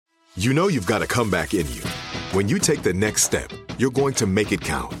You know you've got a comeback in you. When you take the next step, you're going to make it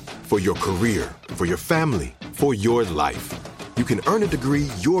count. For your career, for your family, for your life. You can earn a degree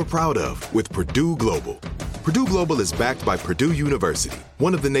you're proud of with Purdue Global. Purdue Global is backed by Purdue University,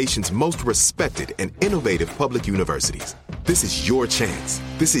 one of the nation's most respected and innovative public universities. This is your chance.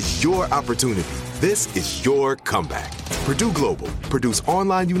 This is your opportunity. This is your comeback. Purdue Global, Purdue's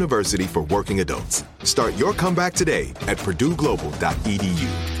online university for working adults. Start your comeback today at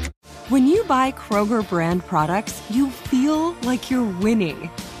purdueglobal.edu. When you buy Kroger brand products, you feel like you're winning.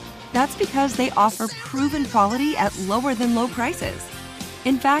 That's because they offer proven quality at lower than low prices.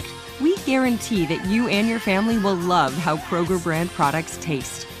 In fact, we guarantee that you and your family will love how Kroger brand products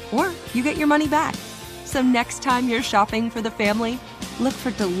taste, or you get your money back. So next time you're shopping for the family, look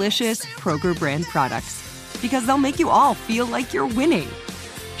for delicious Kroger brand products, because they'll make you all feel like you're winning.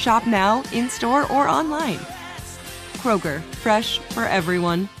 Shop now, in-store, or online. Kroger, fresh for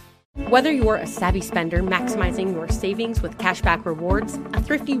everyone. Whether you're a savvy spender maximizing your savings with cashback rewards, a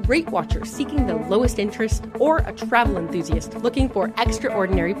thrifty rate watcher seeking the lowest interest, or a travel enthusiast looking for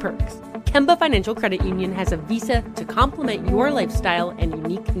extraordinary perks, Kemba Financial Credit Union has a visa to complement your lifestyle and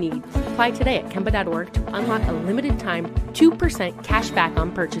unique needs. Apply today at Kemba.org to unlock a limited time 2% cash back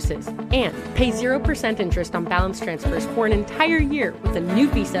on purchases and pay 0% interest on balance transfers for an entire year with a new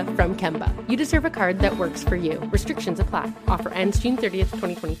visa from Kemba. You deserve a card that works for you. Restrictions apply. Offer ends June 30th,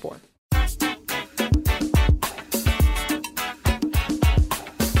 2024.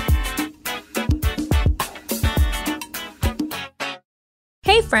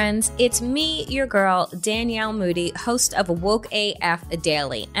 Hey friends, it's me, your girl, Danielle Moody, host of Woke AF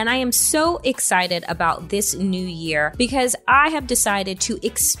Daily, and I am so excited about this new year because I have decided to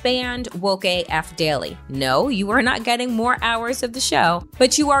expand Woke AF Daily. No, you are not getting more hours of the show,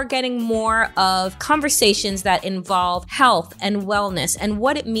 but you are getting more of conversations that involve health and wellness and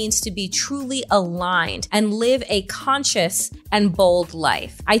what it means to be truly aligned and live a conscious and bold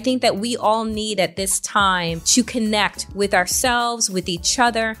life. I think that we all need at this time to connect with ourselves, with each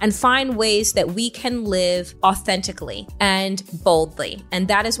other, and find ways that we can live authentically and boldly. And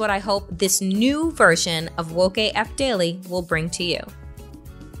that is what I hope this new version of Woke AF Daily will bring to you.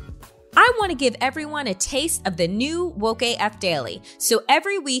 I want to give everyone a taste of the new Woke AF Daily. So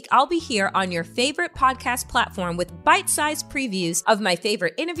every week I'll be here on your favorite podcast platform with bite-sized previews of my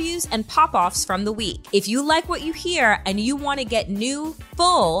favorite interviews and pop-offs from the week. If you like what you hear and you want to get new,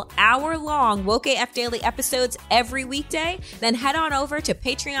 full, hour-long Woke AF Daily episodes every weekday, then head on over to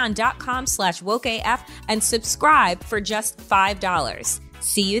patreon.com/WokeAF and subscribe for just $5.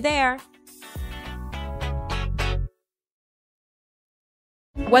 See you there.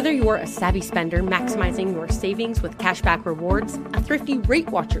 Whether you're a savvy spender maximizing your savings with cashback rewards, a thrifty rate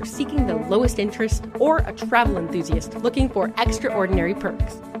watcher seeking the lowest interest, or a travel enthusiast looking for extraordinary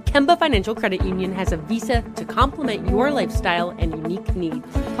perks, Kemba Financial Credit Union has a visa to complement your lifestyle and unique needs.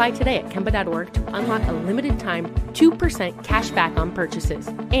 Apply today at Kemba.org to unlock a limited time 2% cash back on purchases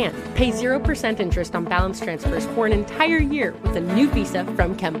and pay 0% interest on balance transfers for an entire year with a new visa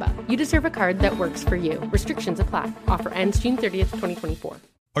from Kemba. You deserve a card that works for you. Restrictions apply. Offer ends June 30th, 2024.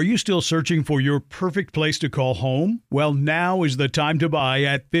 Are you still searching for your perfect place to call home? Well, now is the time to buy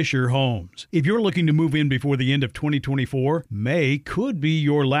at Fisher Homes. If you're looking to move in before the end of 2024, May could be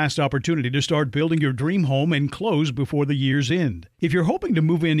your last opportunity to start building your dream home and close before the year's end. If you're hoping to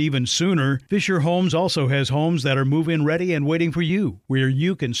move in even sooner, Fisher Homes also has homes that are move-in ready and waiting for you, where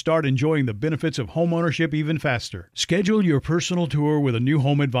you can start enjoying the benefits of homeownership even faster. Schedule your personal tour with a new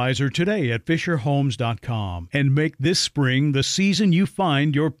home advisor today at FisherHomes.com and make this spring the season you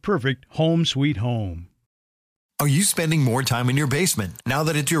find your perfect home sweet home. Are you spending more time in your basement now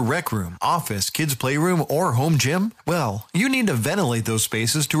that it's your rec room, office, kids' playroom, or home gym? Well, you need to ventilate those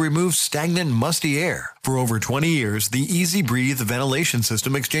spaces to remove stagnant, musty air. For over 20 years, the Easy Breathe ventilation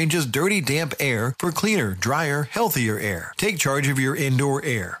system exchanges dirty, damp air for cleaner, drier, healthier air. Take charge of your indoor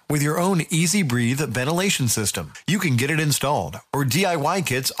air with your own Easy Breathe ventilation system. You can get it installed, or DIY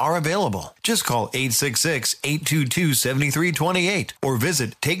kits are available. Just call 866-822-7328 or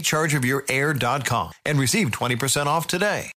visit takechargeofyourair.com and receive 20% off today.